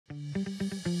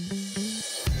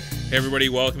Hey everybody,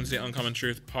 welcome to the Uncommon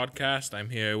Truth podcast. I'm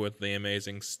here with the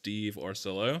amazing Steve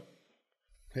Orsillo.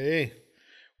 Hey.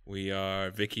 We are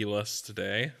Vicky-less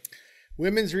today.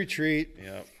 Women's retreat.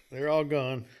 Yep. They're all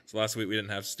gone. So last week we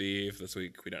didn't have Steve. This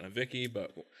week we don't have Vicky,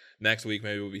 but next week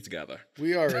maybe we'll be together.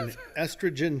 We are in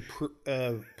estrogen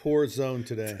poor zone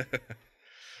today.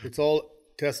 It's all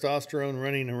testosterone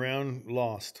running around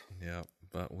lost. Yeah,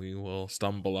 but we will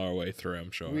stumble our way through,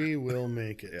 I'm sure. We will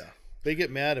make it. Yeah. They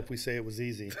get mad if we say it was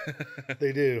easy.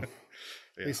 They do.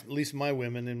 Yeah. At least my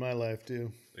women in my life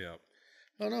do. Yeah.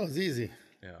 Oh, no, it's easy.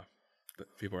 Yeah.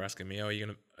 People are asking me,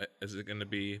 is it gonna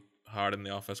be hard in the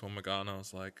office when we're gone? I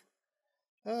was like,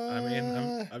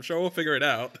 I'm sure we'll figure it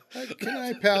out. Can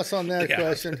I pass on that Yeah.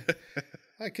 question?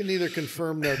 I can neither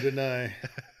confirm nor deny.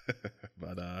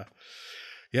 But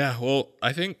yeah, well,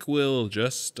 I think we'll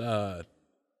just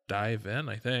dive in.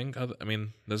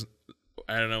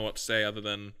 I don't know what to say other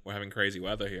than we're having crazy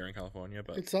weather here in California,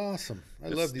 but It's awesome. I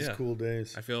love these cool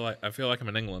days. I feel like I'm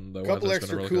in England. A couple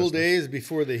extra cool days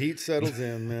before the heat settles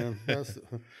in, man.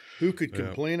 Who could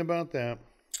complain about that?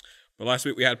 But last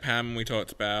week we had Pam and we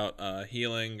talked about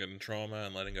healing and trauma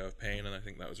and letting go of pain, and I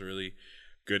think that was a really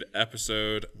good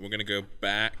episode. We're going to go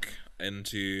back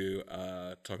into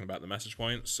talking about the message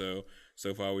points. So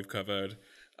far we've covered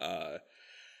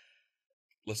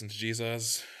listen to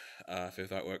Jesus, faith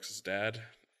without works is dead.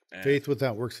 Faith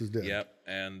without works is dead. Yep,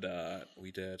 and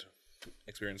we did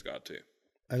experience God too.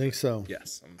 I think so.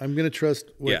 Yes. I'm going to trust.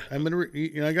 I'm going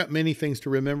to. I got many things to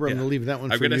remember. I'm going to leave that one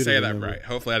for you. I'm going to say that remember. Right.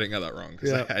 Hopefully, I didn't get that wrong.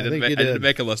 Yeah, I didn't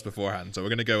make a list beforehand, so we're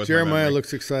going to go with Jeremiah.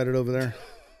 Looks excited over there.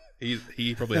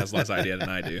 He probably has less idea than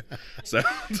I do. So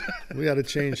we got to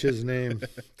change his name.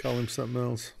 Call him something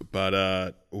else. But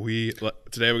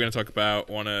today we're going to talk about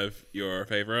one of your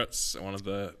favorites. One of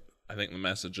the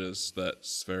messages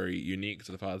that's very unique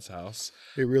to the Father's house.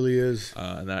 It really is.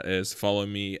 And that is, follow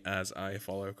me as I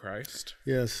follow Christ.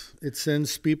 Yes, it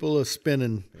sends people a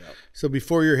spinning. Yep. So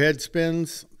before your head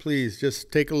spins, please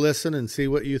just take a listen and see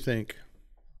what you think.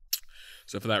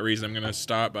 So for that reason, I'm going to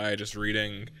start by just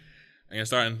reading. I'm going to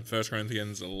start in 1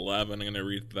 Corinthians 11. I'm going to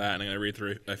read that, and I'm going to read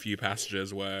through a few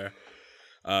passages where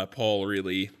Paul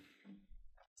really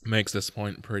makes this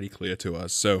point pretty clear to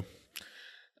us. So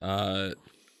 1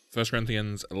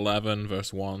 Corinthians 11,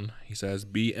 verse 1, he says,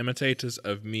 "Be imitators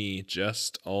of me,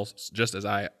 just as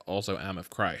I also am of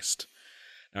Christ.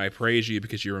 Now I praise you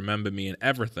because you remember me in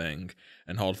everything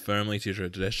and hold firmly to your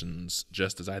traditions,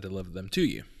 just as I delivered them to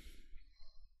you."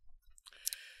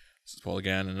 This is Paul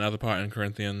again. Another part in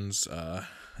Corinthians,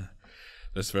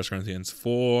 this is 1 Corinthians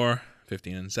 4,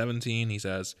 15 and 17, he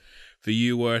says, "For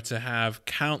you were to have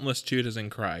countless tutors in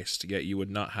Christ, yet you would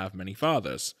not have many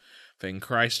fathers. For in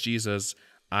Christ Jesus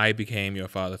I became your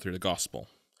father through the gospel.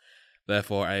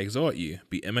 Therefore I exhort you,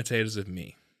 be imitators of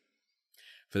me.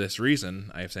 For this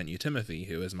reason I have sent you Timothy,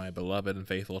 who is my beloved and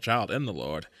faithful child in the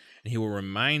Lord, and he will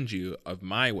remind you of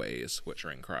my ways which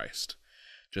are in Christ,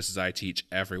 just as I teach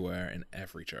everywhere in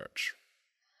every church."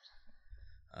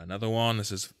 Another one,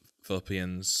 this is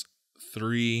Philippians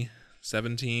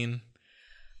 3:17.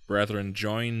 "Brethren,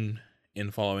 join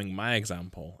in following my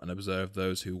example and observe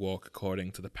those who walk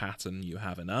according to the pattern you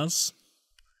have in us."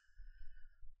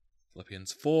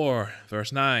 Philippians 4,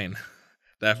 verse 9.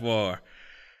 "The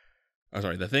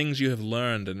things you have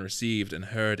learned and received and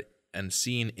heard and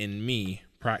seen in me,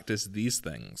 practice these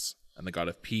things, and the God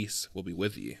of peace will be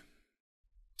with you."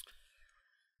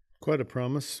 Quite a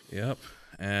promise. Yep.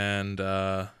 And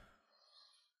let's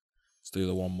do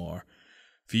the one more.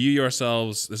 "For you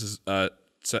yourselves," this is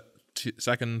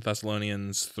 2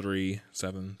 Thessalonians 3,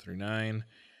 7 through 9.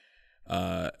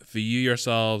 "For you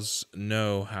yourselves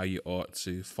know how you ought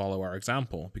to follow our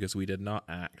example, because we did not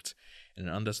act in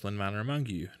an undisciplined manner among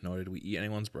you, nor did we eat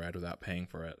anyone's bread without paying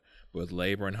for it. But with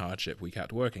labor and hardship we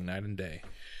kept working night and day,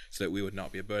 so that we would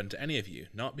not be a burden to any of you,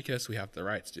 not because we have the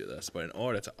right to do this, but in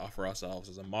order to offer ourselves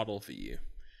as a model for you,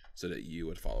 so that you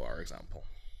would follow our example."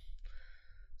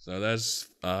 So there's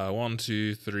 1,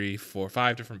 2, 3, 4,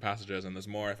 5 different passages, and there's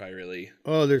more if I really...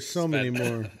 Oh, there's so many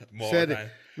more. Time. I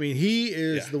mean, he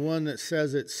is the one that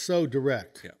says it so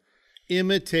direct. Yeah.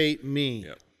 Imitate me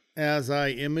Yep. as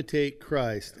I imitate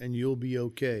Christ, and you'll be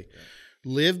okay. Yeah.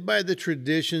 Live by the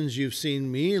traditions you've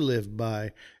seen me live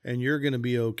by, and you're going to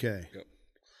be okay. Yep.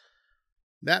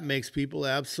 That makes people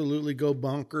absolutely go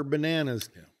bonker bananas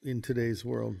in today's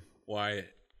world. Why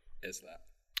is that?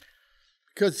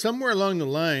 Because somewhere along the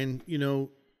line,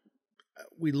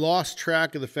 we lost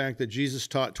track of the fact that Jesus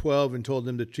taught 12 and told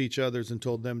them to teach others and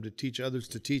told them to teach others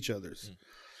to teach others.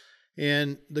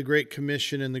 And the Great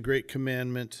Commission and the Great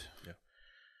Commandment. Yeah.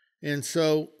 And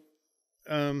so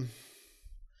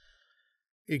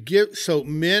So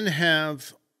men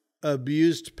have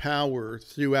abused power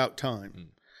throughout time.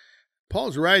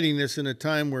 Paul's writing this in a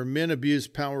time where men abuse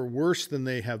power worse than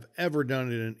they have ever done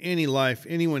it in any life,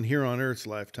 anyone here on earth's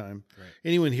lifetime,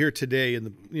 anyone here today.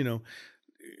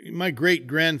 My great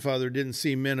grandfather didn't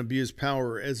see men abuse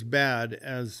power as bad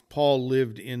as Paul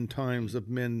lived in times of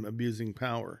men abusing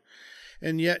power.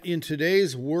 And yet in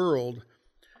today's world,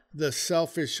 the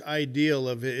selfish ideal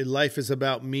of it, life is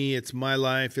about me, it's my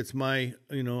life, it's my,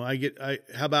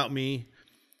 how about me?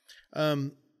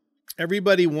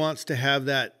 Everybody wants to have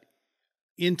that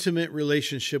intimate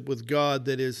relationship with God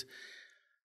that is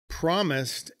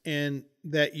promised, and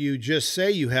that you just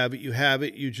say you have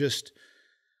it, you just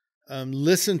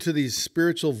listen to these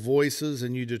spiritual voices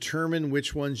and you determine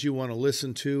which ones you want to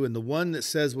listen to. And the one that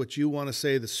says what you want to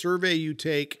say, the survey you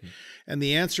take and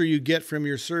the answer you get from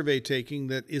your survey taking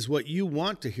that is what you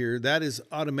want to hear, that is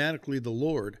automatically the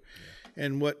Lord. Yeah.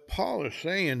 And what Paul is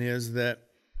saying is that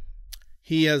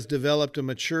he has developed a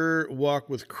mature walk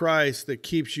with Christ that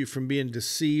keeps you from being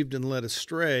deceived and led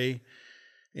astray.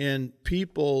 And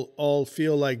people all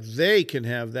feel like they can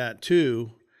have that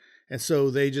too. And so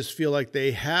they just feel like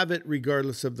they have it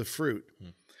regardless of the fruit.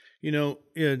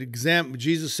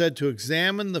 Jesus said to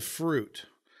examine the fruit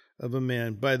of a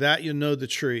man. By that you'll know the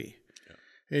tree.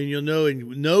 Yeah. And you'll know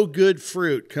no good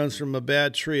fruit comes from a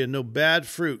bad tree, and no bad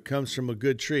fruit comes from a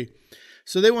good tree.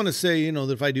 So they want to say, that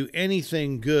if I do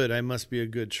anything good, I must be a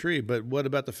good tree. But what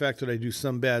about the fact that I do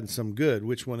some bad and some good?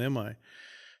 Which one am I?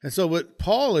 And so what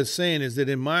Paul is saying is that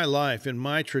in my life, in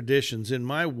my traditions, in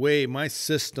my way, my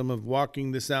system of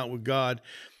walking this out with God,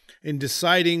 in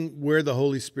deciding where the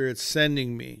Holy Spirit's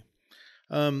sending me,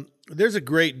 there's a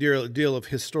great deal of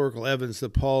historical evidence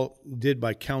that Paul did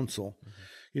by counsel.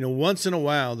 Mm-hmm. Once in a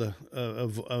while,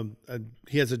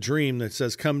 he has a dream that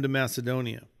says, "Come to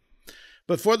Macedonia."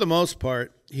 But for the most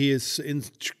part, he is in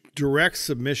direct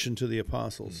submission to the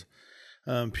apostles.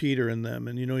 Peter and them.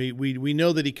 And, we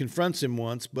know that he confronts him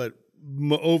once, but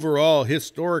overall,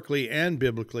 historically and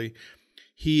biblically,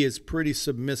 he is pretty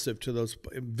submissive to those,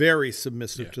 very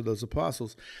submissive to those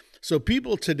apostles. So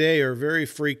people today are very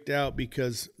freaked out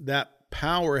because that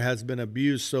power has been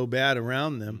abused so bad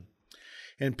around them.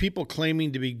 And people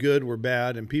claiming to be good were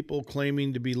bad, and people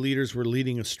claiming to be leaders were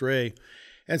leading astray.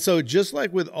 And so just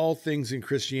like with all things in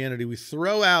Christianity, we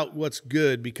throw out what's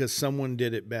good because someone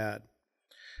did it bad.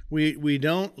 We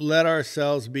don't let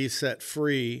ourselves be set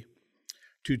free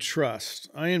to trust.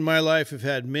 I, in my life, have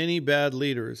had many bad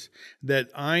leaders that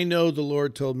I know the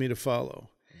Lord told me to follow.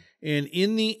 And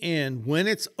in the end, when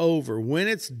it's over, when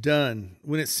it's done,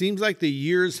 when it seems like the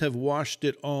years have washed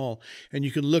it all, and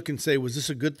you can look and say, was this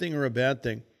a good thing or a bad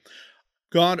thing?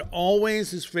 God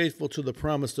always is faithful to the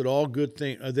promise that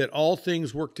all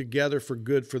things work together for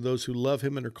good for those who love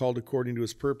him and are called according to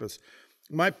his purpose.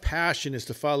 My passion is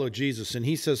to follow Jesus, and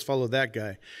he says, follow that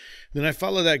guy. Then I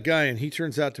follow that guy, and he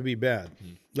turns out to be bad,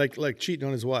 like cheating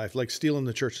on his wife, like stealing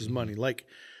the church's money, like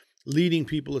leading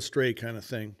people astray kind of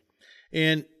thing.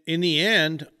 And in the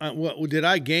end, did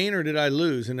I gain or did I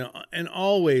lose? And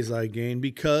always I gain,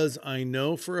 because I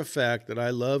know for a fact that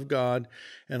I love God,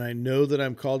 and I know that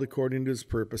I'm called according to his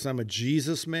purpose. I'm a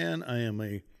Jesus man.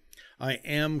 I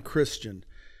am Christian.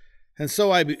 And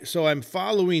so I'm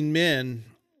following men.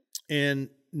 And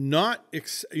not,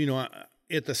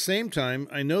 at the same time,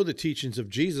 I know the teachings of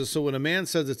Jesus. So when a man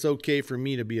says it's okay for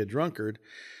me to be a drunkard,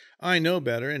 I know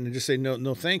better and just say,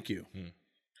 no, thank you.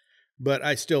 But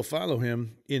I still follow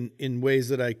him in ways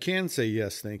that I can say,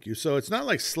 yes, thank you. So it's not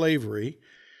like slavery.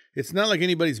 It's not like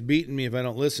anybody's beating me if I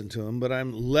don't listen to them, but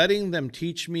I'm letting them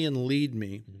teach me and lead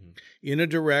me in a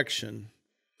direction.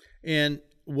 And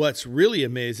what's really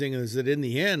amazing is that in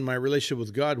the end, my relationship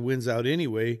with God wins out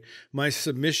anyway. My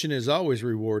submission is always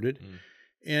rewarded.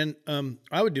 And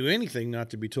I would do anything not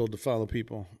to be told to follow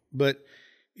people. But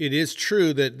it is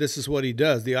true that this is what he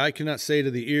does. The eye cannot say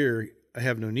to the ear, I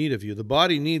have no need of you. The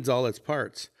body needs all its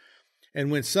parts.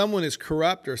 And when someone is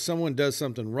corrupt, or someone does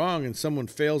something wrong, and someone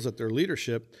fails at their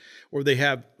leadership, or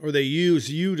they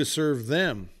use you to serve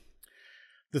them,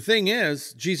 the thing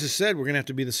is, Jesus said we're going to have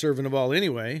to be the servant of all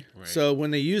anyway. Right. So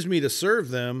when they use me to serve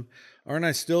them, aren't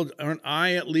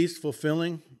I at least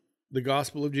fulfilling the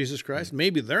gospel of Jesus Christ?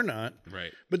 Maybe they're not.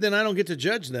 Right. But then I don't get to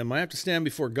judge them. I have to stand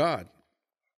before God.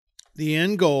 The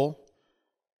end goal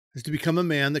is to become a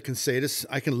man that can say this.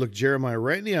 I can look Jeremiah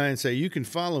right in the eye and say, you can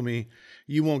follow me.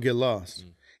 You won't get lost.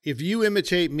 If you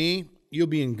imitate me, you'll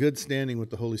be in good standing with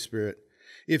the Holy Spirit.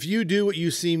 If you do what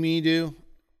you see me do,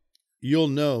 you'll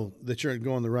know that you're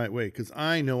going the right way, because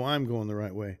I know I'm going the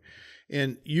right way.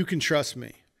 And you can trust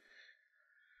me.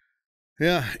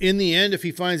 Yeah. In the end, if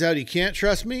he finds out he can't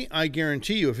trust me, I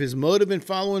guarantee you, if his motive in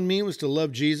following me was to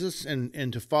love Jesus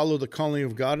and to follow the calling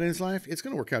of God in his life, it's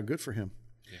going to work out good for him.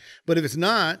 Yeah. But if it's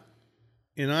not,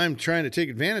 and I'm trying to take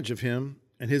advantage of him,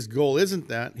 and his goal isn't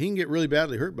that, he can get really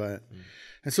badly hurt by it.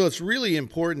 And so it's really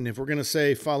important, if we're going to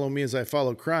say, follow me as I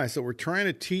follow Christ, that we're trying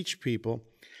to teach people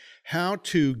how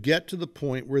to get to the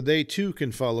point where they too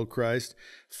can follow Christ,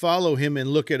 follow him, and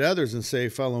look at others and say,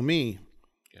 follow me.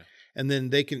 Yeah. And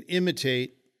then they can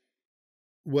imitate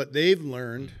what they've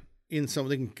learned in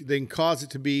something. They can cause it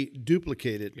to be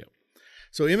duplicated. Yeah.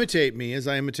 So imitate me as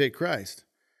I imitate Christ.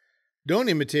 Don't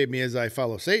imitate me as I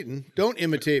follow Satan. Don't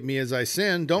imitate me as I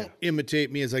sin. Don't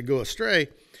imitate me as I go astray.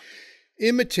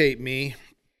 Imitate me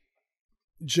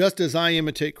just as I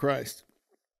imitate Christ.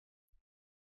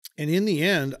 And in the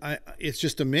end, it's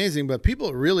just amazing, but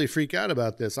people really freak out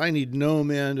about this. I need no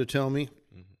man to tell me.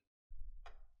 Mm-hmm.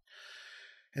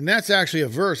 And that's actually a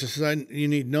verse that says, you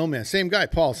need no man. Same guy,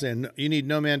 Paul, saying, you need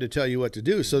no man to tell you what to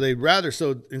do. So they'd rather,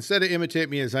 so instead of imitate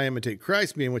me as I imitate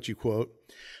Christ, being what you quote,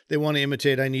 they want to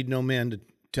imitate, I need no man to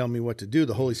tell me what to do.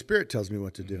 The Holy Spirit tells me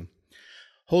what to do.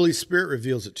 Holy Spirit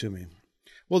reveals it to me.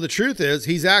 Well, the truth is,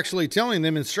 he's actually telling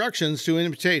them instructions to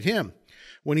imitate him.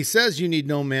 When he says you need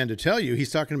no man to tell you,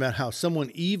 he's talking about how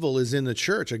someone evil is in the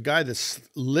church, a guy that's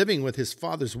living with his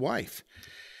father's wife.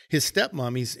 His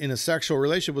stepmom, he's in a sexual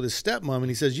relationship with his stepmom, and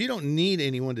he says, you don't need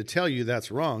anyone to tell you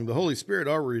that's wrong. The Holy Spirit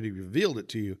already revealed it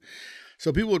to you.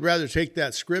 So people would rather take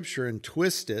that scripture and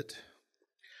twist it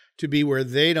to be where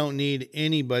they don't need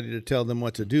anybody to tell them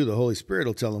what to do. The Holy Spirit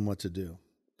will tell them what to do.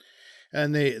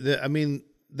 And I mean,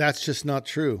 that's just not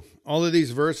true. All of these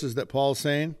verses that Paul's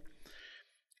saying,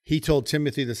 he told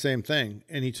Timothy the same thing.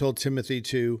 And he told Timothy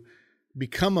to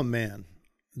become a man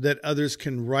that others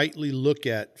can rightly look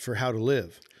at for how to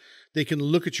live. They can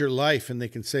look at your life and they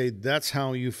can say, that's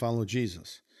how you follow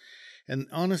Jesus. And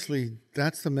honestly,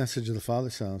 that's the message of the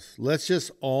Father's house.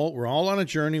 We're all on a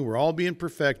journey. We're all being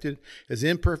perfected. As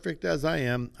imperfect as I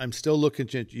am, I'm still looking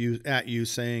at you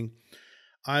saying,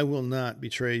 I will not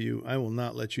betray you. I will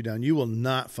not let you down. You will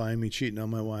not find me cheating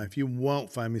on my wife. You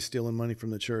won't find me stealing money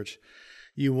from the church.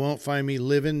 You won't find me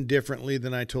living differently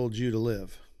than I told you to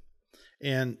live.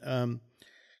 And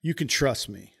you can trust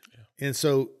me. Yeah. And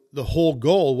so the whole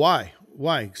goal, why?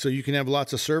 So you can have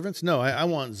lots of servants? No, I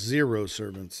want zero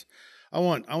servants. I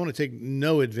want to take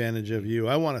no advantage of you.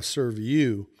 I want to serve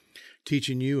you,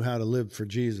 teaching you how to live for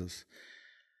Jesus.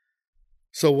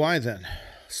 So why then?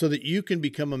 So that you can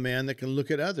become a man that can look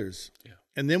at others. Yeah.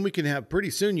 And then we can have, pretty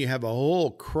soon you have a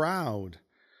whole crowd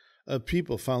of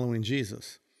people following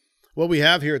Jesus. What we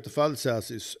have here at the Father's house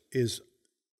is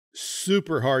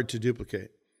super hard to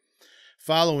duplicate.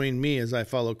 Following me as I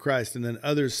follow Christ, and then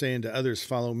others saying to others,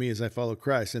 follow me as I follow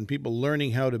Christ, and people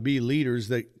learning how to be leaders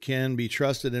that can be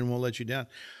trusted and won't let you down.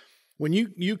 When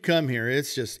you come here,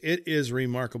 it is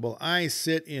remarkable. I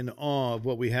sit in awe of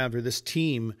what we have here, this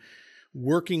team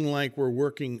working like we're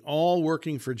working, all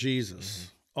working for Jesus,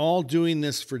 all doing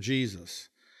this for Jesus.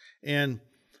 And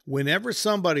whenever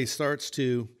somebody starts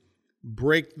to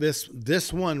break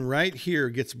this one right here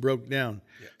gets broke down,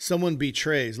 someone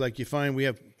betrays, like you find we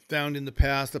have found in the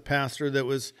past a pastor that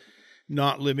was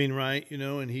not living right,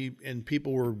 and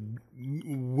people were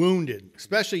wounded,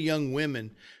 especially young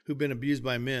women who've been abused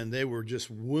by men. They were just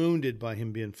wounded by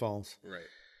him being false. Right.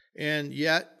 And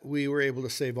yet we were able to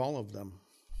save all of them.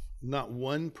 Not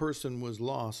one person was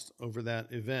lost over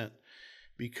that event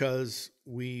because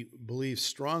we believe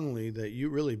strongly that you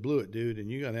really blew it, dude. And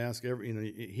you got to ask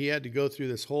he had to go through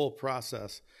this whole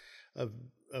process of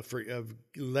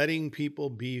letting people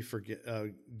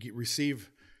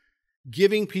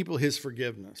giving people his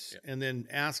forgiveness, and then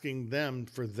asking them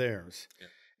for theirs. Yeah.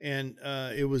 And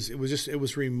it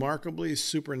was remarkably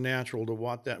supernatural to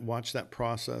watch that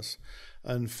process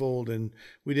unfold. And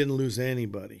we didn't lose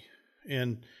anybody.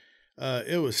 And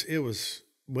it was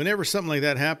whenever something like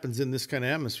that happens in this kind of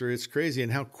atmosphere, it's crazy.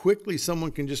 And how quickly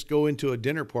someone can just go into a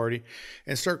dinner party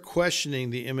and start questioning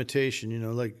the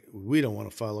imitation, like, we don't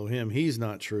want to follow him. He's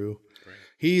not true. Right.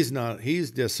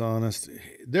 He's dishonest.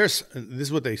 This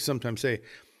is what they sometimes say.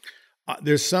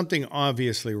 There's something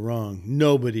obviously wrong.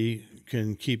 Nobody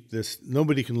can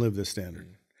live this standard.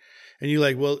 Mm-hmm. And you're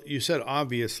like, well, you said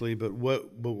obviously, but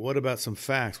what about some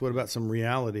facts? What about some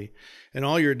reality? And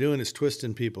all you're doing is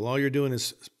twisting people. All you're doing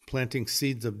is planting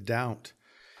seeds of doubt.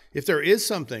 If there is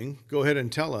something, go ahead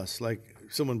and tell us. Like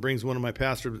someone brings one of my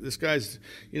pastors, this guy's,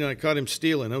 I caught him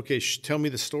stealing. Okay, tell me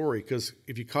the story, because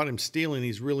if you caught him stealing,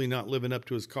 he's really not living up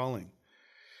to his calling.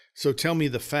 So tell me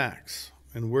the facts.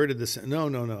 And where did this? No,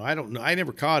 I don't know. I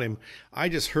never caught him. I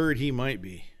just heard he might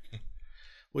be.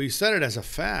 Well, you said it as a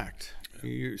fact.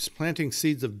 You're planting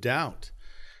seeds of doubt.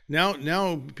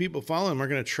 Now people following him are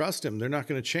going to trust him. They're not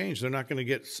going to change. They're not going to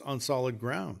get on solid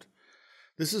ground.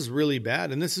 This is really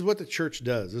bad. And this is what the church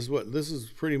does. This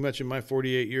is pretty much in my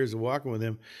 48 years of walking with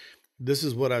him. This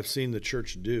is what I've seen the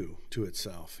church do to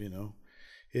itself.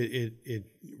 It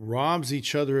robs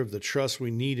each other of the trust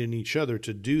we need in each other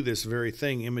to do this very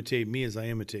thing. Imitate me as I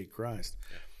imitate Christ.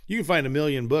 You can find a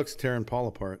million books tearing Paul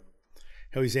apart.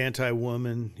 How he's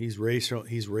anti-woman, he's racial,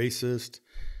 he's racist.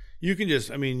 You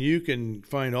can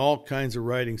find all kinds of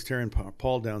writings tearing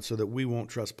Paul down so that we won't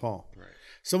trust Paul. Right.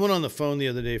 Someone on the phone the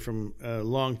other day from a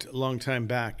long time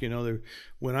back,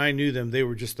 when I knew them, they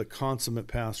were just the consummate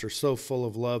pastor, so full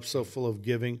of love, so full of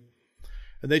giving.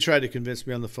 And they tried to convince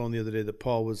me on the phone the other day that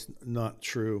Paul was not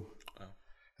true. Oh.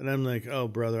 And I'm like, oh,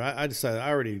 brother, I decided, I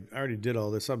already did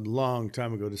all this. A long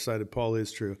time ago decided Paul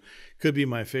is true. Could be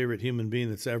my favorite human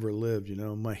being that's ever lived,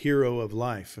 my hero of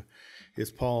life. Is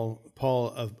Paul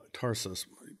of Tarsus,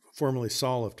 formerly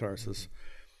Saul of Tarsus,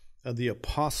 the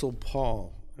Apostle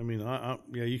Paul. I mean,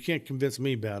 you can't convince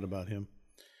me bad about him.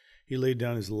 He laid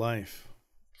down his life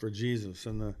for Jesus,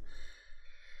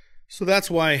 so that's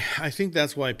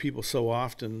why people so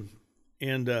often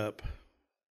end up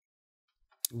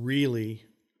really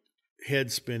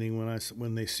head spinning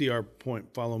when they see our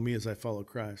point. Follow me as I follow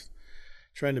Christ.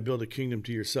 Trying to build a kingdom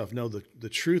to yourself. No, the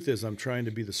truth is I'm trying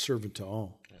to be the servant to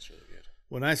all. That's really good.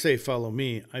 When I say follow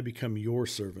me, I become your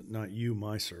servant, not you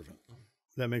my servant.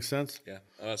 Does that make sense? Yeah,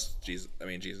 that's Jesus. I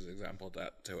mean, Jesus exampled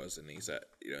that to us, and he said,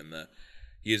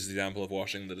 he used the example of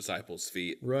washing the disciples'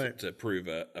 feet, right, to prove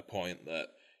a point that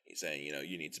he's saying,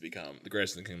 you need to become the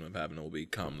greatest in the kingdom of heaven, will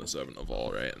become the servant of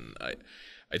all, right? And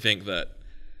I think that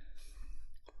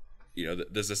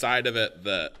there's a side of it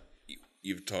that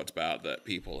you've talked about that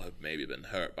people have maybe been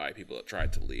hurt by people that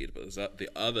tried to lead, but there's the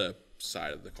other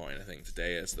side of the coin. I think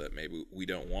today is that maybe we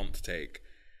don't want to take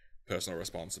personal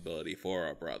responsibility for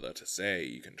our brother to say,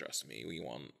 you can trust me. We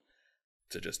want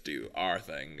to just do our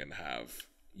thing and have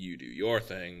you do your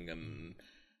thing, and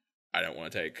I don't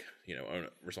want to take own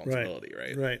responsibility,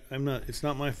 right? Right. It's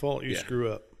not my fault you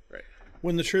screw up. Right.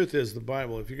 When the truth is, the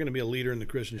Bible, if you're going to be a leader in the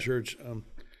Christian church,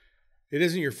 it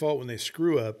isn't your fault when they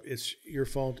screw up. It's your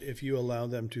fault if you allow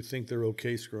them to think they're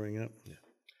okay screwing up. Yeah.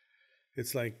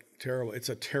 It's like terrible. It's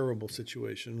a terrible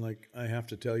situation. Like, I have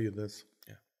to tell you this.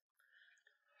 Yeah.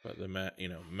 But the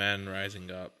men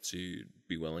rising up to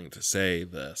be willing to say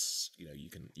this,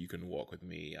 you can walk with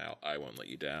me. I won't let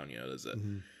you down.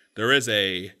 There is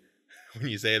a, when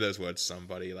you say those words to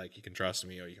somebody, like, you can trust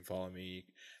me or you can follow me,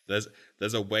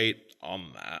 there's a weight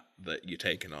on that you're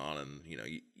taking on, and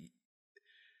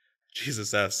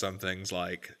Jesus says some things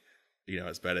like,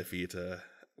 it's better for you to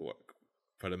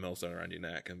put a millstone around your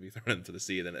neck and be thrown into the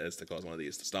sea than it is to cause one of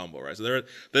these to stumble, right? So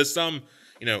there's some,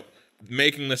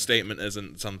 making this statement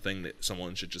isn't something that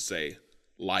someone should just say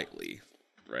lightly,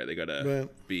 right? They gotta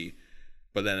be,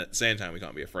 but then at the same time, we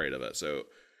can't be afraid of it. So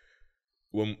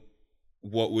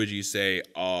what would you say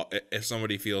if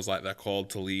somebody feels like they're called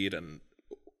to lead, and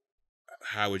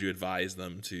how would you advise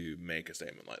them to make a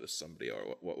statement like this to somebody,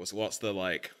 or what's the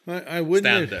I wouldn't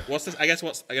standard? I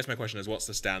guess my question is, what's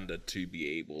the standard to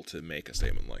be able to make a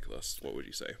statement like this? What would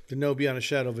you say? To know beyond a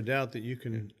shadow of a doubt that you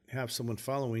can have someone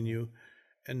following you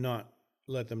and not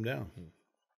let them down.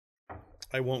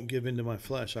 I won't give into my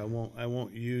flesh. I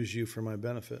won't use you for my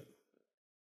benefit.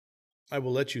 I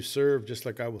will let you serve just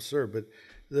like I will serve. But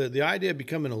the idea of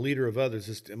becoming a leader of others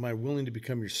is, am I willing to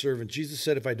become your servant? Jesus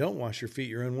said, if I don't wash your feet,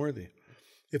 you're unworthy.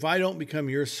 If I don't become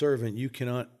your servant, you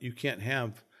can't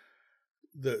have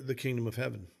the kingdom of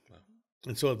heaven. Wow.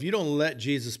 And so if you don't let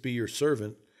Jesus be your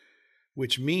servant,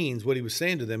 which means what he was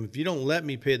saying to them, if you don't let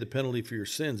me pay the penalty for your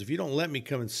sins, if you don't let me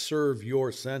come and serve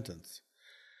your sentence,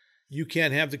 you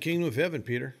can't have the kingdom of heaven,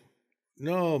 Peter.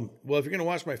 No, well, if you're going to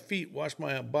wash my feet, wash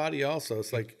my body also.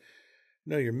 It's like,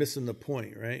 no, you're missing the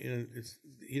point, right?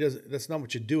 That's not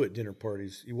what you do at dinner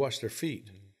parties. You wash their feet.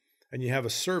 Mm-hmm. And you have a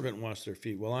servant wash their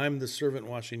feet. Well, I'm the servant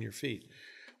washing your feet.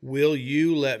 Will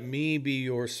you let me be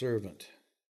your servant?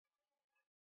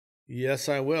 Yes,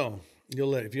 I will.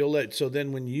 If you'll let. So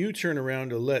then when you turn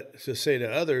around to say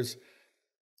to others,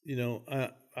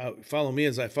 follow me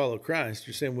as I follow Christ,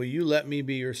 you're saying, will you let me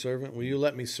be your servant? Will you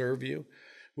let me serve you?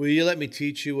 Will you let me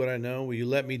teach you what I know? Will you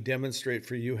let me demonstrate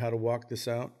for you how to walk this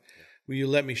out? Will you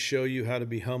let me show you how to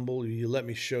be humble? Will you let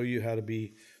me show you how to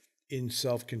be in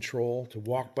self-control, to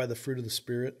walk by the fruit of the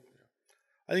Spirit?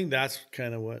 I think that's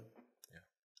kind of what,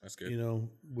 that's good.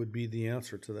 Would be the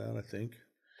answer to that, I think.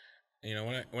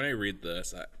 When I read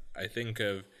this, I think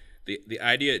of the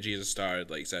idea that Jesus started,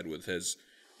 like you said, with his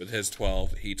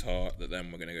 12, he taught that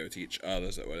then we're going to go teach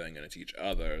others, that we're then going to teach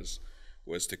others.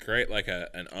 was to create like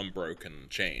an unbroken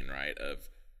chain, right? Of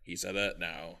he said it,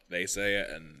 now they say it,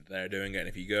 and they're doing it. And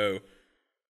if you go,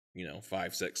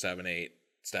 5, 6, 7, 8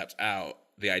 steps out,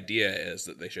 the idea is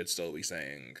that they should still be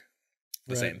saying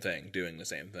the same thing, doing the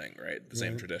same thing, right? The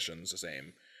same traditions, the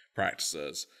same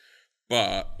practices.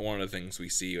 But one of the things we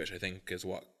see, which I think is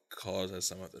what causes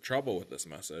some of the trouble with this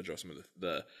message, or some of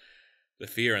the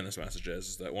fear in this message,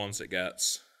 is that once it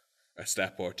gets a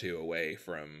step or two away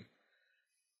from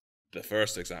the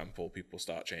first example, people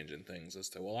start changing things as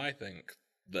to, well, I think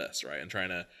this, right? And trying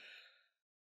to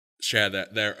share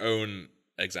their own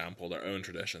example, their own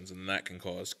traditions, and that can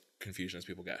cause confusion as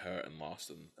people get hurt and lost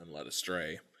and led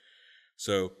astray.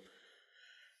 So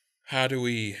how do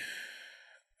we,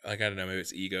 I don't know, maybe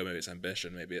it's ego, maybe it's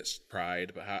ambition, maybe it's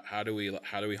pride, but how do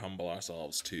we humble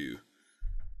ourselves to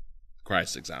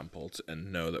Christ's example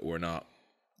and know that we're not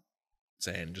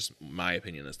saying just my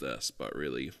opinion is this, but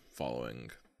really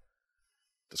following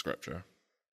the scripture?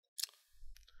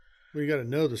 Well, you got to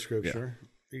know the scripture.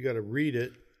 Yeah. You got to read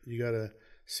it. You got to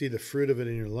see the fruit of it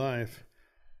in your life.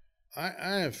 I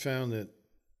have found that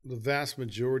the vast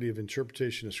majority of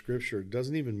interpretation of scripture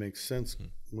doesn't even make sense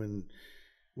when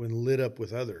lit up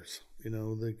with others.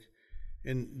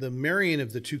 And the marrying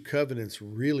of the two covenants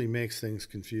really makes things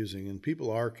confusing, and people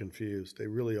are confused. They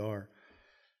really are.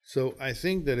 So I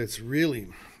think that it's really,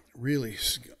 really,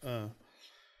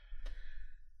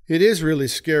 it is really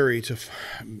scary to,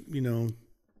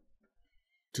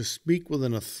 to speak with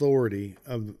an authority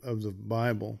of the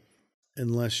Bible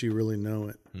unless you really know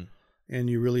it. And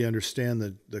you really understand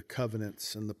the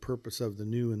covenants and the purpose of the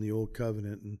new and the old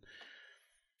covenant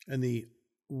and the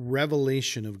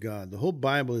revelation of God. The whole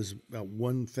Bible is about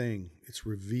one thing. It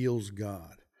reveals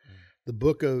God.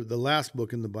 The last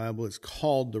book in the Bible is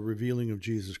called The Revealing of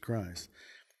Jesus Christ.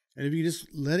 And if you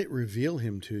just let it reveal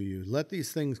him to you, let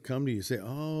these things come to you, say,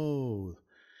 oh,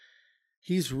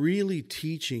 he's really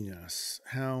teaching us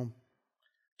how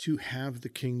to have the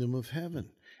kingdom of heaven.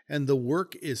 And the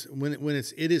work is, when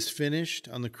it is finished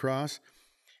on the cross,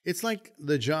 it's like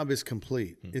the job is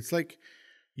complete. It's like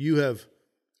you have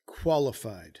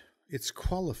qualified. It's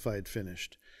qualified,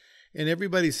 finished. And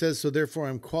everybody says, so therefore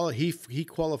I'm qualified. He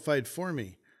qualified for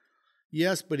me.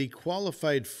 Yes, but he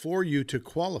qualified for you to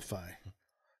qualify,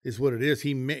 is what it is.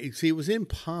 It was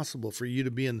impossible for you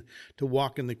to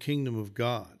walk in the kingdom of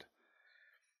God.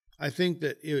 I think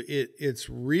that it's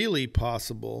really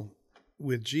possible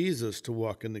with Jesus to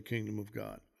walk in the kingdom of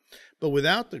God. But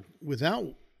without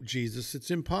Jesus,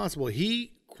 it's impossible.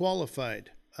 He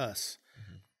qualified us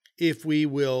if we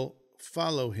will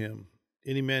follow him.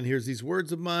 Any man hears these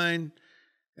words of mine,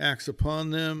 acts upon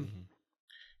them.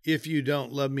 If you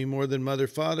don't love me more than mother,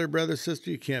 father, brother, sister,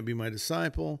 you can't be my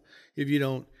disciple. If you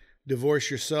don't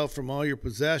divorce yourself from all your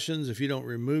possessions, if you don't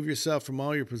remove yourself from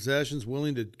all your possessions,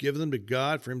 willing to give them to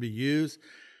God for him to use,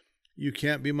 you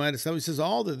can't be my disciple. He says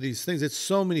all of these things. It's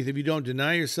so many. If you don't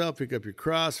deny yourself, pick up your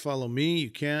cross, follow me, you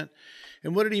can't.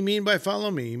 And what did he mean by follow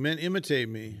me? He meant imitate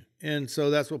me. And so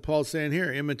that's what Paul's saying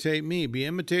here. Imitate me. Be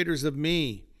imitators of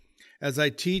me as I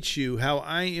teach you how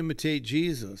I imitate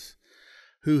Jesus,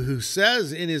 who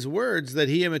says in his words that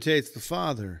he imitates the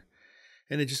Father.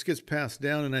 And it just gets passed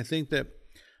down. And I think that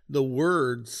the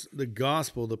words, the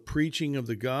gospel, the preaching of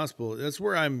the gospel, that's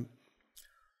where I'm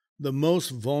the most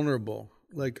vulnerable.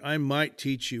 Like, I might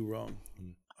teach you wrong.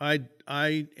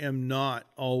 I am not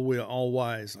all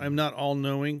wise. I'm not all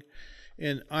knowing.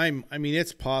 And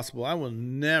it's possible. I will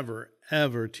never,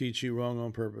 ever teach you wrong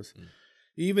on purpose.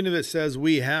 Even if it says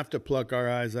we have to pluck our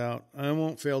eyes out, I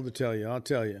won't fail to tell you. I'll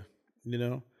tell you,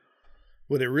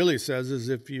 What it really says is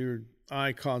if your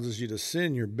eye causes you to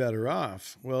sin, you're better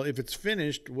off. Well, if it's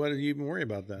finished, what do you even worry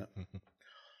about that?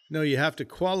 No, you have to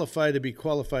qualify to be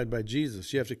qualified by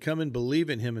Jesus. You have to come and believe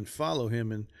in him and follow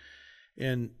him.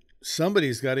 And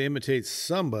somebody's got to imitate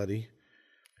somebody.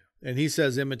 And he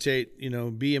says, imitate,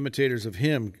 be imitators of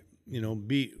him.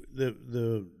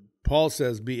 Paul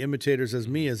says, be imitators as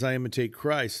me, as I imitate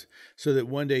Christ, so that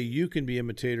one day you can be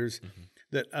imitators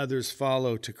that others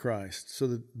follow to Christ, so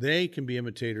that they can be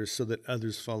imitators so that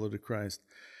others follow to Christ.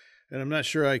 And I'm not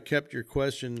sure I kept your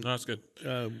question no, that's good.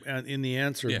 In the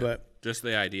answer, but just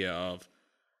the idea of,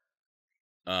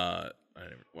 I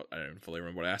don't fully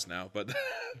remember what I asked now, but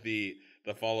the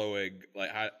following,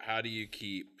 like, how do you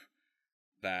keep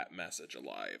that message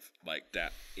alive? Like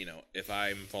that, if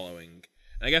I'm following,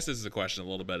 and I guess this is a question a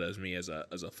little bit as me as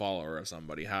a follower of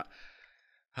somebody,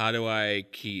 how do I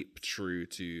keep true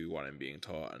to what I'm being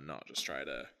taught and not just try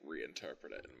to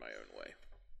reinterpret it in my own way?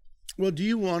 Well, do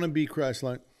you want to be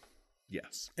Christ-like?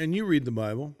 Yes. And you read the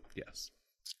Bible? Yes.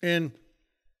 And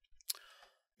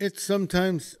it's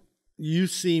sometimes, you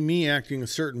see me acting a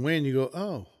certain way and you go,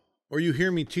 oh, or you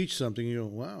hear me teach something, you go,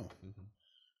 wow,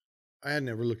 I had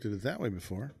never looked at it that way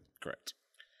before. Correct.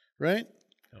 Right?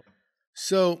 Yep.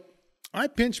 So I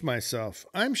pinch myself.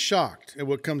 I'm shocked at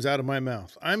what comes out of my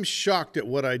mouth. I'm shocked at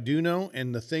what I do know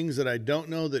and the things that I don't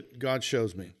know that God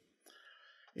shows me.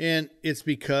 And it's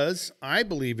because, I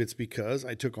believe it's because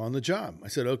I took on the job. I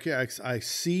said, okay, I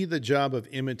see the job of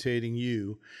imitating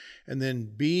you and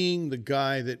then being the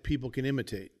guy that people can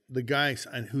imitate. The guy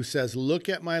who says, look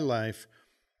at my life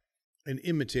and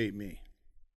imitate me.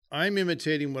 I'm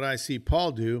imitating what I see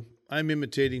Paul do. I'm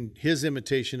imitating his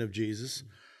imitation of Jesus.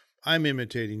 I'm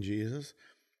imitating Jesus.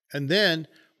 And then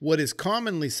what is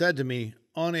commonly said to me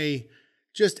on a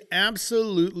just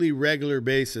absolutely regular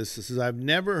basis is, I've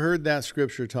never heard that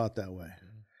scripture taught that way.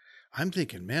 I'm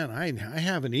thinking, man, I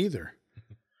haven't either.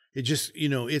 It just,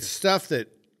 it's stuff that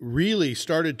really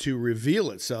started to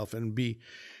reveal itself and be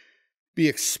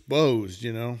exposed,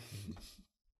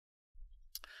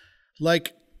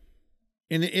 Like,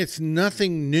 and it's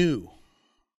nothing new.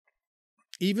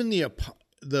 Even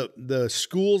the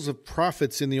schools of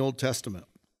prophets in the Old Testament,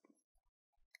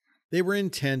 they were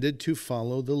intended to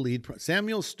follow the lead.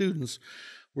 Samuel's students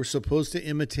were supposed to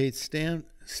imitate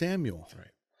Samuel. Right.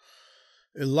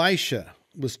 Elisha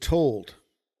was told,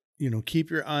 keep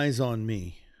your eyes on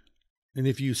me. And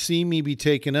if you see me be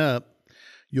taken up,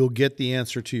 you'll get the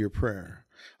answer to your prayer.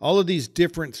 All of these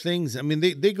different things, I mean,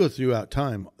 they go throughout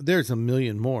time. There's a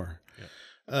million more.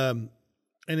 Yeah. And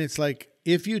it's like,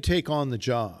 if you take on the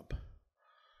job,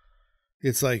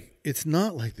 it's like, it's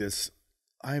not like this,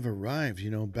 I've arrived,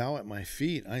 bow at my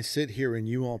feet. I sit here and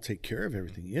you all take care of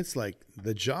everything. It's like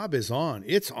the job is on.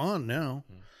 It's on now.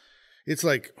 It's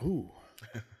like, ooh,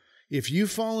 if you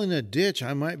fall in a ditch,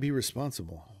 I might be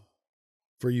responsible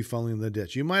for you falling in the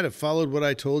ditch. You might have followed what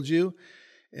I told you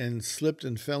and slipped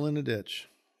and fell in a ditch.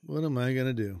 What am I going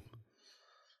to do?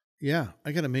 Yeah,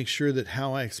 I got to make sure that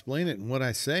how I explain it and what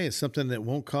I say is something that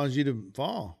won't cause you to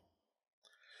fall.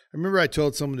 I remember I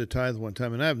told someone to tithe one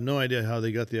time, and I have no idea how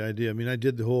they got the idea. I mean, I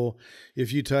did the whole,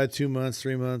 if you tithe 2 months,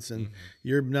 3 months, and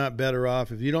you're not better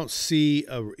off. If you don't see,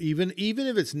 even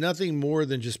if it's nothing more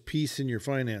than just peace in your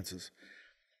finances,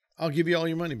 I'll give you all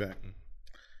your money back.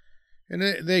 And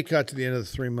they got to the end of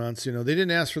the 3 months. They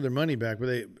didn't ask for their money back,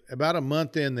 but about a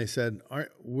month in, they said,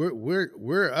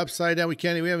 we're upside down. We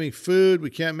have any food. We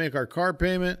can't make our car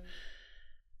payment.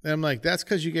 And I'm like, that's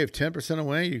because you gave 10%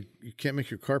 away. You can't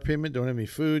make your car payment. Don't have any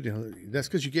food. That's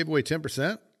because you gave away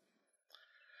 10%.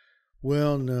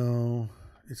 Well, no,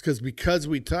 it's because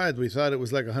we tithed, we thought it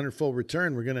was like 100-fold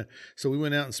return. So we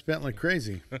went out and spent like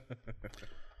crazy.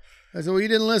 I said, well, you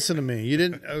didn't listen to me. You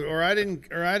didn't, or I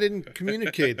didn't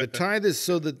communicate. The tithe is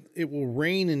so that it will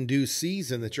rain in due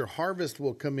season, that your harvest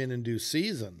will come in due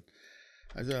season.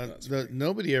 I thought,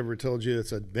 nobody ever told you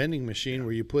it's a vending machine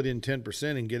where you put in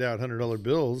 10% and get out $100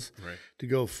 bills to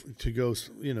go.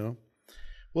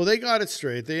 Well, they got it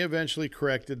straight. They eventually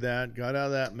corrected that, got out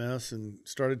of that mess, and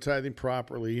started tithing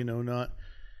properly. And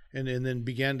then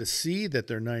began to see that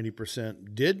their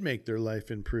 90% did make their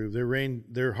life improve.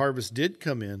 Their harvest did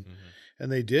come in, and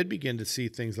they did begin to see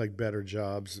things like better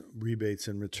jobs, rebates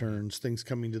and returns, things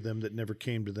coming to them that never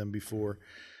came to them before.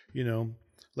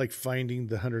 Like finding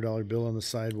the $100 bill on the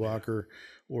sidewalk, or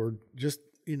just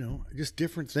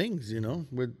different things,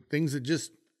 with things that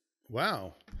just,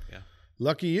 wow. Yeah.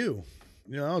 Lucky you.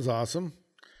 That was awesome.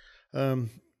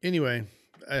 Anyway,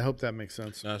 I hope that makes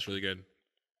sense. No, that's really good.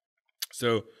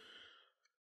 So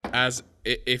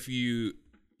if you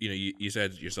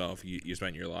said yourself, you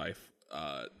spent your life,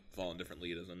 following different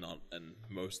leaders and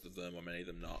most of them or many of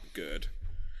them not good.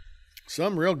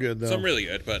 Some real good though. Some really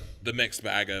good, but the mixed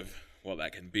bag of what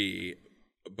that can be.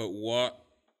 But what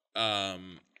are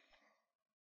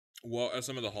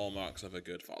some of the hallmarks of a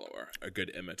good follower, a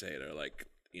good imitator? Like,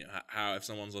 how if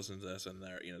someone's listening to this and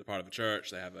they're they're part of a church,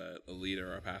 they have a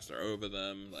leader or a pastor over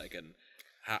them, like, and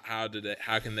how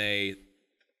can they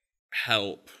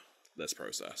help this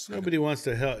process? Nobody wants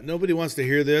to help. Nobody wants to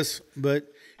hear this, but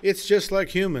it's just like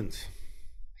humans.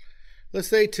 Let's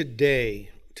say today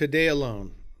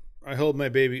alone, I hold a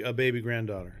baby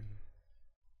granddaughter.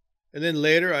 And then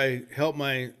later, I help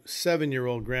my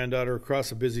 7-year-old granddaughter across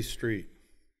a busy street.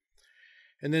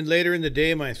 And then later in the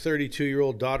day, my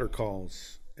 32-year-old daughter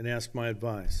calls and asks my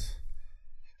advice.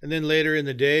 And then later in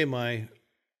the day,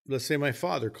 let's say my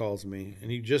father calls me,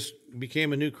 and he just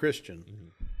became a new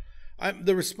Christian.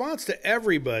 The response to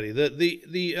everybody,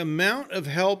 the amount of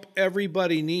help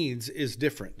everybody needs is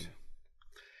different.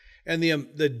 And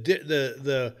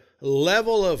the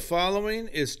level of following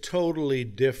is totally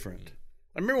different.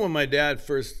 I remember when my dad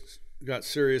first got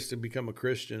serious to become a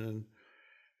Christian,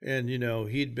 And, you know,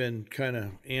 he'd been kind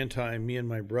of anti me and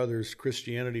my brother's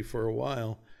Christianity for a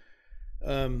while.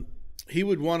 He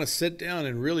would want to sit down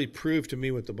and really prove to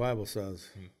me what the Bible says.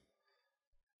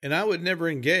 And I would never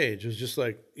engage. It was just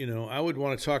like, you know, I would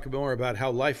want to talk more about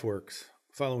how life works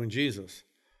following Jesus.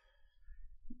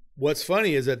 What's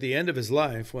funny is at the end of his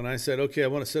life, when I said, okay, I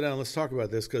want to sit down, let's talk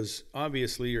about this, because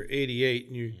obviously you're 88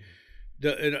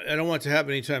 and I don't want it to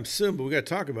happen anytime soon, but we got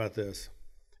to talk about this.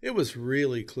 It was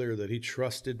really clear that he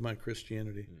trusted my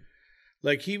Christianity.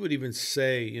 Like he would even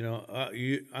say, you know,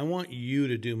 I want you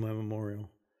to do my memorial.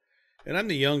 And I'm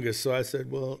the youngest, so I said,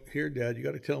 "Well, here, Dad, you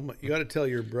got to tell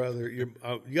your brother, you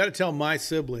got to tell my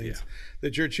siblings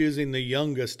that you're choosing the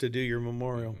youngest to do your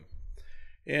memorial."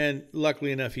 And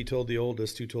luckily enough, he told the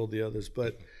oldest, who told the others.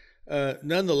 But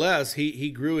nonetheless,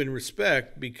 he grew in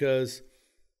respect because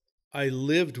I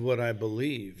lived what I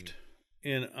believed,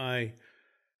 and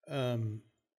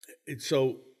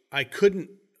so I couldn't.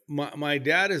 My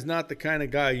dad is not the kind of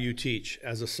guy you teach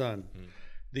as a son.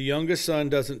 The youngest son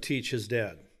doesn't teach his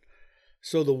dad.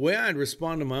 So the way I'd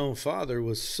respond to my own father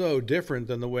was so different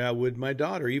than the way I would my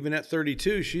daughter. Even at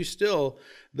 32, she's still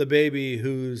the baby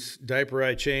whose diaper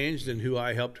I changed and who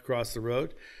I helped cross the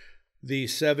road. The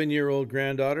 7-year-old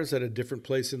granddaughter's at a different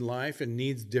place in life and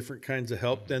needs different kinds of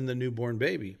help than the newborn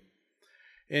baby.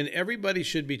 And everybody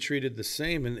should be treated the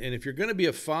same. And if you're going to be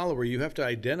a follower, you have to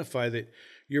identify that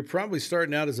you're probably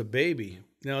starting out as a baby.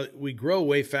 Now, we grow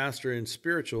way faster in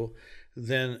spiritual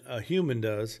than a human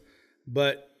does.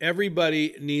 But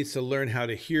everybody needs to learn how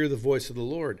to hear the voice of the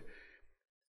Lord.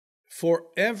 For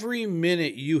every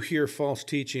minute you hear false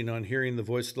teaching on hearing the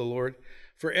voice of the Lord,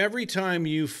 for every time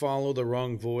you follow the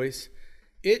wrong voice,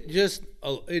 it just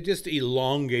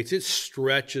elongates, it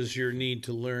stretches your need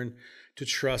to learn to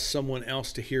trust someone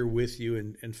else to hear with you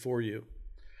and for you.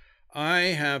 I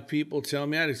have people tell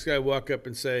me, I had this guy walk up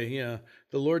and say, yeah,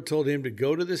 the Lord told him to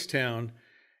go to this town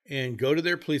and go to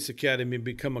their police academy and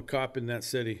become a cop in that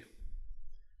city.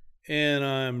 And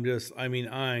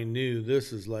I knew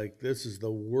this is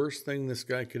the worst thing this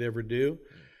guy could ever do.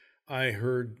 I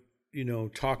heard,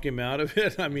 talk him out of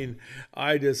it.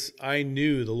 I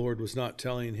knew the Lord was not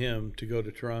telling him to go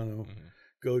to Toronto,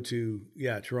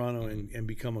 Toronto and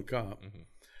become a cop.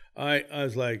 I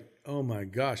was like, oh my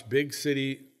gosh, big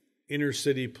city, inner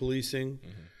city policing.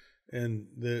 And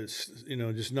this,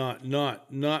 just not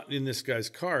in this guy's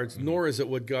cards, nor is it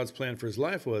what God's plan for his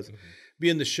life was.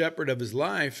 Being the shepherd of his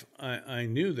life, I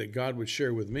knew that God would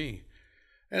share with me.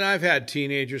 And I've had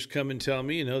teenagers come and tell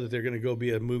me, that they're going to go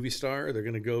be a movie star, or they're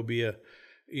going to go be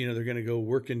they're going to go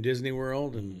work in Disney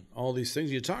World and all these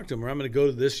things. You talk to them, or I'm going to go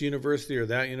to this university or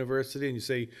that university, and you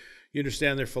say, you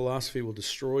understand their philosophy will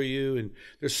destroy you. And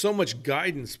there's so much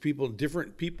guidance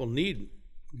different people need.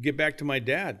 Get back to my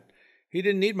dad. He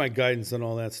didn't need my guidance on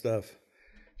all that stuff.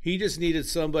 He just needed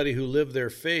somebody who lived their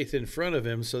faith in front of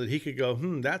him so that he could go,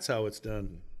 that's how it's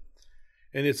done.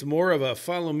 And it's more of a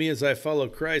follow me as I follow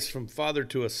Christ from father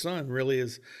to a son really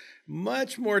is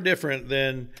much more different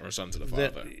than... Or son to the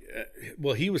father.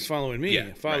 Well, he was following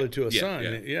me, father to a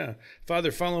son. Yeah.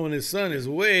 Father following his son is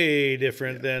way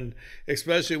different than,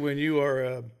 especially when you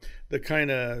are the kind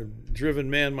of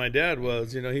driven man my dad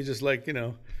was. He's just like,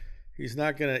 you're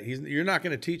not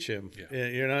going to teach him.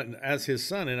 You're not as his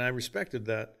son, and I respected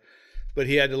that. But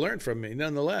he had to learn from me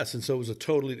nonetheless, and so it's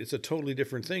a totally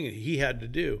different thing he had to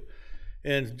do.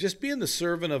 And just being the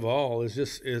servant of all is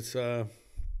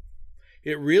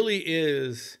it really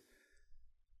is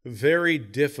very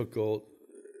difficult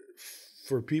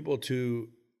for people to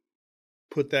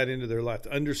put that into their life,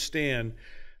 to understand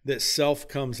that self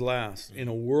comes last in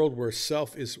a world where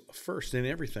self is first in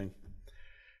everything.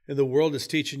 And the world is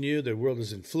teaching you, the world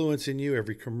is influencing you,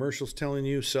 every commercial's telling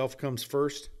you self comes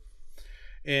first.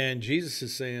 And Jesus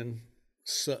is saying,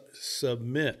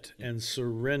 submit and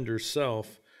surrender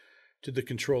self to the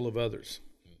control of others.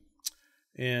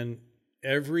 And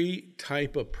every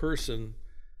type of person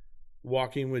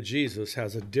walking with Jesus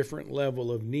has a different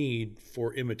level of need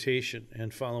for imitation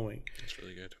and following. That's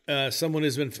really good. Someone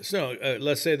has been,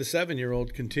 let's say the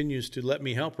 7-year-old continues to let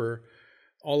me help her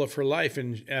all of her life,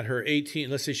 and at her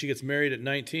 18, let's say she gets married at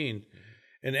 19,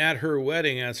 and at her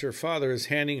wedding, as her father is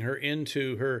handing her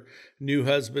into her new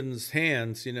husband's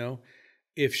hands,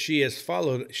 if she has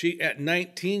followed, at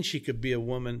 19, she could be a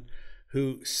woman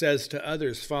who says to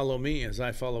others, follow me as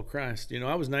I follow Christ.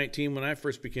 I was 19 when I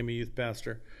first became a youth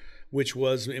pastor, which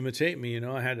was imitate me.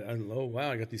 I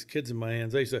got these kids in my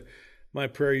hands. My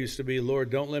prayer used to be, Lord,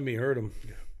 don't let me hurt them.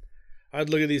 I'd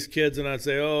look at these kids and I'd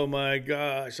say, oh my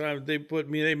gosh,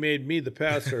 they made me the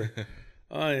pastor.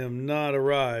 I am not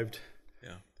arrived.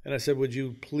 Yeah. And I said, would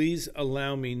you please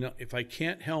allow me, if I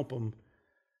can't help them,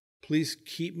 Please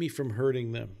keep me from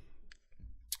hurting them.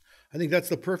 I think that's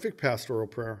the perfect pastoral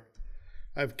prayer.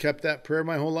 I've kept that prayer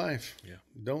my whole life. Yeah.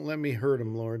 Don't let me hurt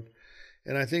them, Lord.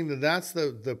 And I think that that's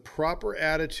the proper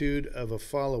attitude of a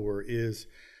follower, is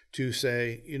to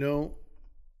say, you know,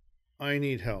 I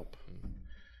need help.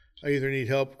 I either need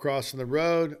help crossing the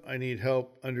road, I need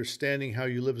help understanding how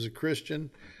you live as a Christian,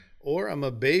 or I'm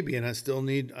a baby and I still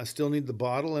need the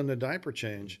bottle and the diaper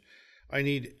change. I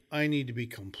need to be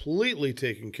completely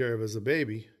taken care of as a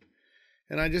baby.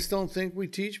 And I just don't think we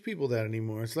teach people that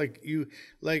anymore. It's like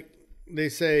they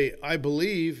say, I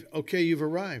believe, okay, you've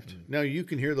arrived. Now you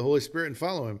can hear the Holy Spirit and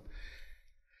follow him.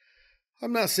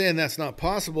 I'm not saying that's not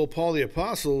possible. Paul the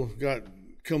Apostle got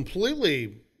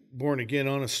completely born again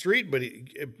on a street, but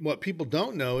what people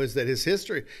don't know is that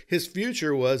his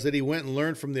future was that he went and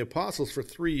learned from the apostles for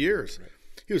 3 years. Right.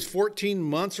 He was 14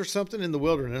 months or something in the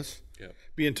wilderness,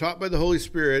 being taught by the Holy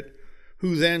Spirit,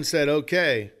 who then said,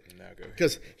 okay,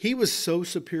 because he was so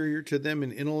superior to them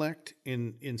in intellect,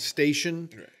 in station,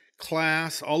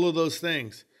 class, all of those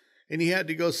things. And he had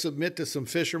to go submit to some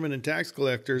fishermen and tax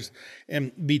collectors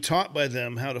and be taught by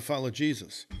them how to follow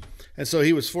Jesus. And so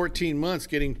he was 14 months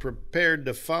getting prepared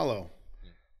to follow.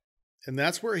 And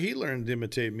that's where he learned to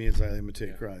imitate me as I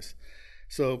imitate Christ.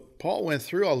 So Paul went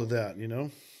through all of that, you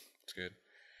know. It's good.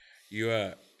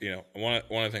 You know, one of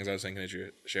the things I was thinking as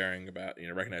you're sharing about, you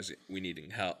know, recognizing we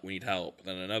need help.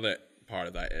 Then another part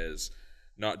of that is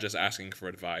not just asking for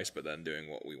advice, but then doing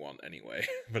what we want anyway,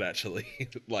 but actually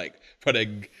like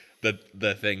putting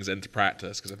the things into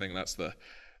practice. Because I think that's the,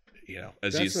 you know,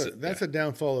 that's a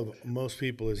downfall of most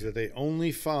people, is that they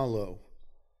only follow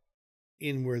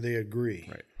in where they agree.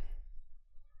 Right.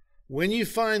 When you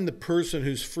find the person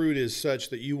whose fruit is such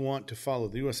that you want to follow,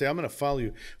 you want to say, I'm going to follow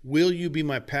you. Will you be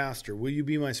my pastor? Will you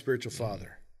be my spiritual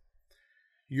father?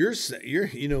 You're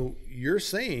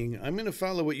saying, I'm going to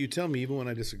follow what you tell me even when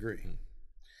I disagree.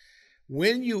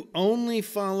 When you only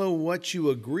follow what you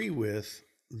agree with,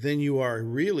 then you are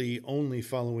really only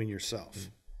following yourself.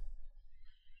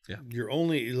 Yeah. You're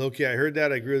only, okay, I heard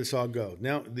that, I agree with this, I'll go.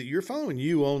 Now, you're following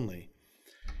you only.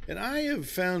 And I have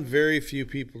found very few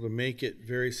people to make it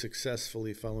very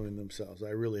successfully following themselves. I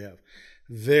really have.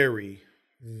 Very,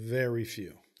 very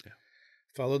few. Yeah.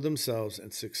 Follow themselves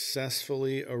and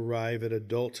successfully arrive at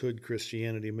adulthood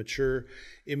Christianity, mature,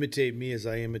 imitate me as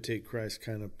I imitate Christ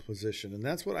kind of position. And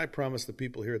that's what I promise the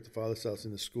people here at the Father's House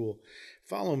in the school.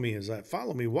 Follow me,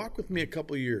 walk with me a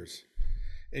couple years,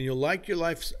 and you'll like your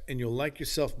life and you'll like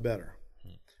yourself better.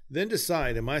 Then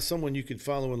decide, am I someone you could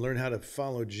follow and learn how to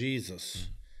follow Jesus?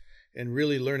 And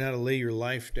really learn how to lay your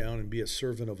life down and be a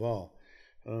servant of all.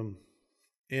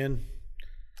 And,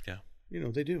 you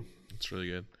know, they do. It's really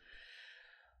good.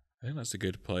 I think that's a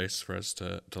good place for us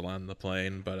to land the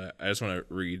plane. But I just want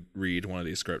to read one of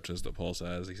these scriptures that Paul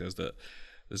says. He says that,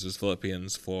 this is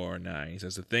Philippians 4:9. He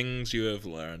says, the things you have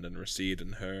learned and received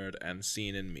and heard and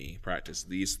seen in me, practice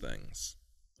these things,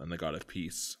 and the God of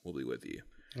peace will be with you.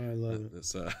 I love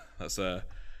it. That's a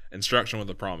instruction with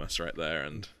a promise right there.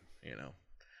 And, you know,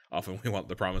 often we want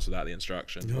the promise without the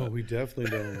instruction. No, we definitely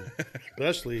don't.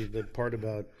 Especially the part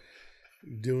about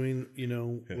doing, you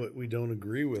know, what we don't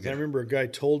agree with. I remember a guy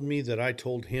told me that I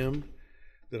told him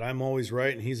that I'm always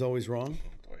right and he's always wrong.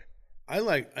 Oh, boy.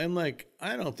 I'm like,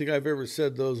 I don't think I've ever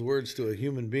said those words to a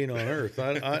human being on earth.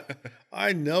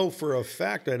 I know for a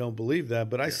fact I don't believe that,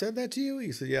 but I said that to you?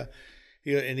 He said, yeah.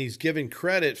 And he's giving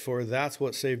credit for that's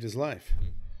what saved his life.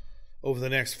 Over the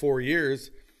next 4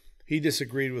 years, he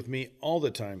disagreed with me all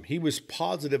the time. He was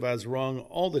positive I was wrong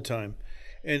all the time.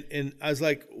 And I was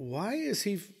like, why is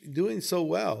he doing so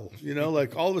well? You know,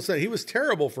 like all of a sudden, he was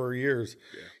terrible for years.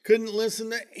 Yeah. He couldn't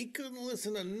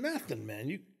listen to nothing,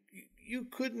 man. You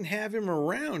couldn't have him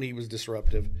around. He was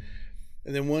disruptive.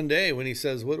 And then one day when he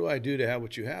says, what do I do to have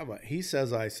what you have? He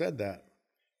says, I said that.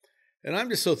 And I'm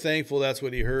just so thankful that's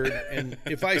what he heard. And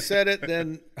if I said it,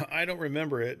 then I don't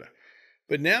remember it.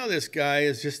 But now this guy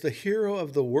is just the hero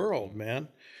of the world, man.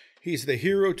 He's the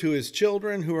hero to his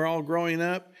children who are all growing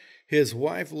up. His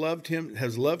wife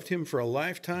has loved him for a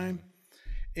lifetime.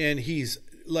 And he's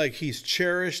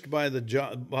cherished by the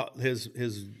job,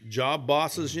 his job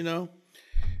bosses, you know,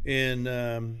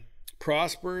 and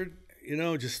prospered, you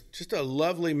know, just a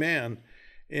lovely man.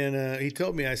 And he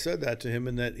told me I said that to him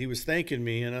and that he was thanking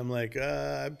me. And I'm like,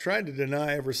 I'm trying to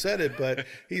deny I ever said it, but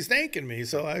he's thanking me.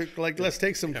 So let's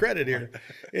take some credit here.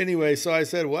 Anyway, so I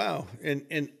said, wow.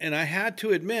 And I had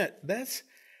to admit,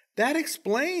 that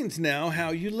explains now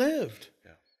how you lived.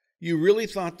 Yeah. You really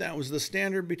thought that was the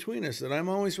standard between us, that I'm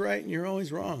always right and you're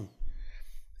always wrong.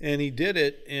 And he did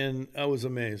it, and I was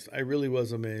amazed. I really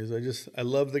was amazed. I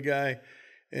love the guy.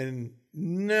 And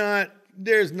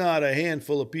there's not a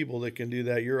handful of people that can do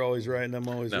that. You're always right and I'm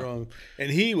always wrong. And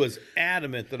he was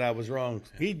adamant that I was wrong.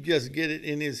 He'd just get it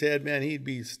in his head, man. He'd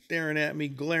be staring at me,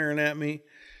 glaring at me.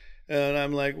 And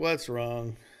I'm like, what's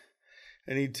wrong?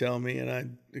 And he'd tell me, and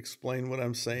I'd explain what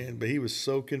I'm saying. But he was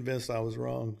so convinced I was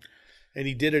wrong. And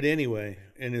he did it anyway.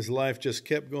 And his life just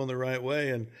kept going the right way.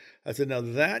 And I said, now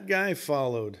that guy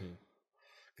followed.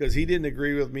 Because he didn't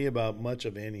agree with me about much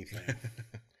of anything.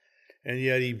 And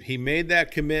yet he made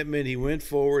that commitment. He went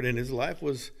forward, and his life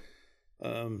was,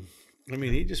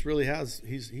 he just really has.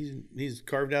 He's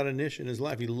carved out a niche in his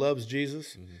life. He loves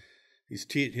Jesus.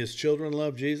 Mm-hmm. His children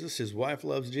love Jesus. His wife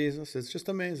loves Jesus. It's just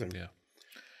amazing.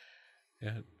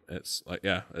 Yeah. It's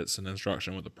it's an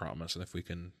instruction with a promise, and if we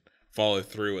can follow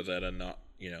through with it and not,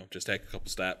 just take a couple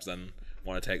steps, then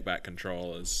want to take back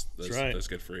control, that's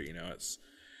good for it.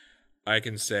 I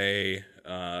can say,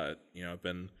 I've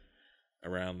been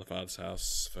around the Father's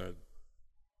house for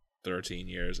 13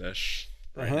 years-ish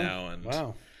now. And,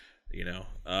 wow.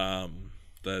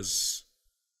 There's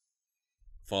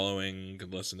following,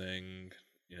 listening,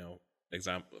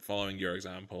 following your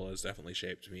example has definitely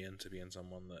shaped me into being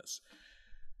someone that's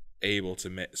able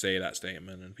to say that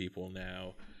statement, and people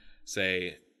now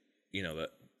say, that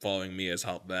following me has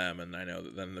helped them, and I know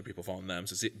that then the people following them.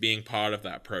 So being part of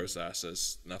that process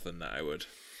is nothing that I would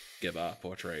give up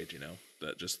or trade,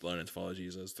 that just learning to follow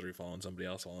Jesus through following somebody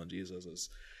else following Jesus has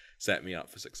set me up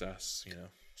for success,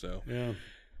 So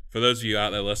for those of you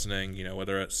out there listening,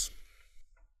 whether it's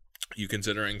you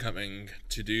considering coming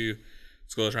to do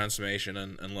School of Transformation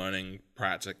and learning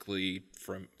practically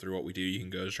through what we do, you can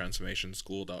go to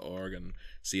transformationschool.org and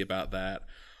see about that.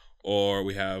 Or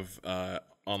we have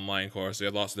online course. We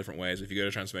have lots of different ways. If you go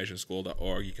to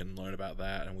transformationschool.org, you can learn about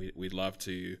that, and we'd love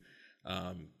to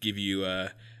give you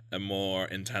a more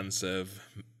intensive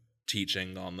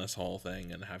teaching on this whole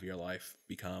thing and have your life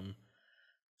become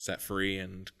set free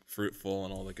and fruitful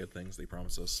and all the good things that he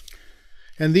promises.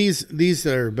 And these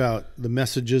are about the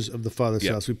messages of the Father's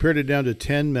house. We pared it down to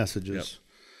 10 messages.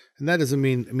 And that doesn't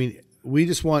mean, we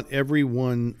just want every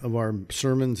one of our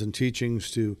sermons and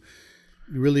teachings to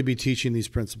really be teaching these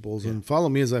principles. And Follow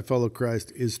Me as I Follow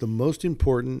Christ is the most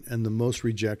important and the most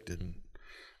rejected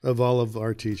of all of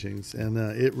our teachings. And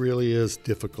it really is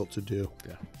difficult to do.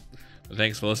 Yeah. Well,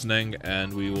 thanks for listening,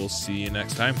 and we will see you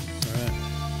next time.